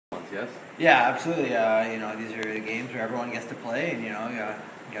yes? Yeah, absolutely. These are the games where everyone gets to play, and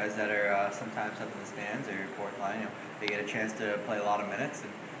guys that are sometimes up in the stands or fourth line, they get a chance to play a lot of minutes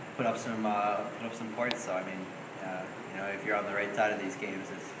and put up some points. So I mean, if you're on the right side of these games,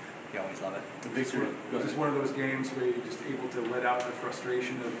 you always love it. Was this one of those games where you're just able to let out the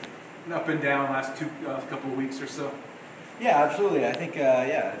frustration of an up and down last couple of weeks or so? Yeah, absolutely. I think at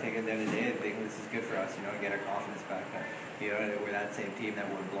the end of the day, I think this is good for us. Get our confidence back. We're that same team that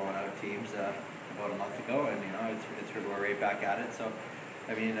were blowing out teams about a month ago, and we're right back at it. So,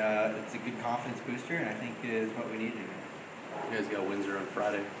 I mean, it's a good confidence booster, and I think is what we need to do. You guys got Windsor on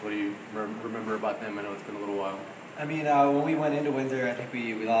Friday. What do you remember about them? I know it's been a little while. I mean, when we went into Windsor, I think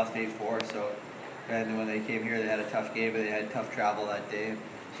we lost 8-4. So, and when they came here, they had a tough game, but they had tough travel that day.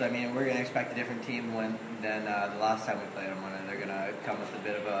 So I mean, we're going to expect a different team than the last time we played them. When they're going to come with a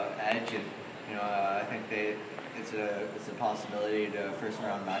bit of an edge, and I think it's a possibility to first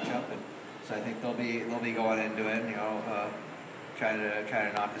round matchup, and so I think they'll be going into it, trying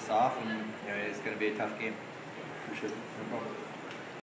to knock us off, and it's going to be a tough game. Appreciate it. No problem.